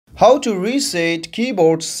How to reset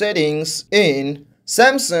keyboard settings in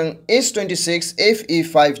Samsung S26 FE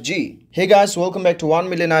 5G. Hey guys, welcome back to 1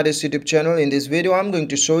 Million Ideas YouTube channel. In this video, I'm going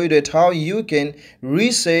to show you that how you can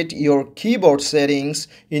reset your keyboard settings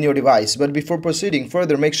in your device. But before proceeding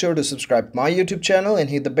further, make sure to subscribe my YouTube channel and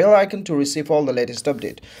hit the bell icon to receive all the latest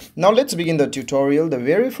update. Now let's begin the tutorial. The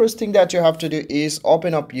very first thing that you have to do is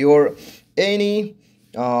open up your any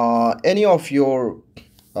of your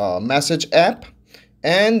message app,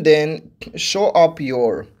 and then show up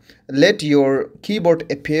let your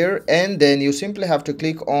keyboard appear, and then you simply have to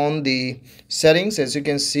click on the settings. As you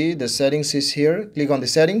can see, the settings is here. Click on the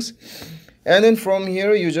settings, and then from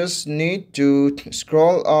here you just need to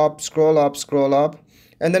scroll up,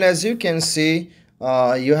 and then as you can see,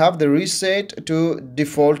 you have the reset to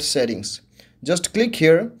default settings. Just click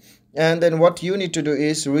here, and then what you need to do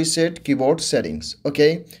is reset keyboard settings.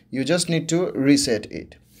 Okay, you just need to reset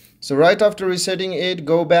it. So right after resetting it,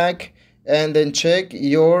 go back and then check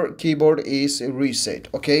your keyboard is reset.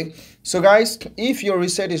 Okay, so guys, if your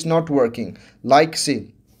reset is not working, like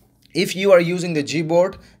see, if you are using the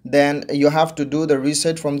Gboard, then you have to do the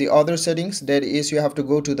reset from the other settings. That is, you have to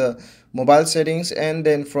go to the mobile settings, and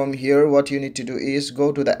then from here what you need to do is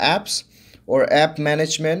go to the apps or app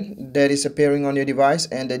management that is appearing on your device,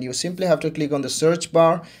 and then you simply have to click on the search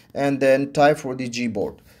bar and then type for the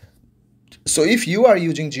Gboard. So if you are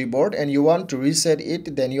using Gboard and you want to reset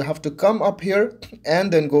it, then you have to come up here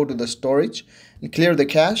and then go to the storage and clear the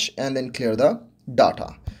cache and then clear the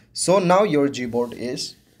data. So now your Gboard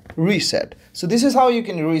is reset. So this is how you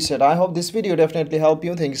can reset. I hope this video definitely helped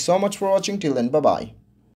you. Thank you so much for watching. Till then, bye bye.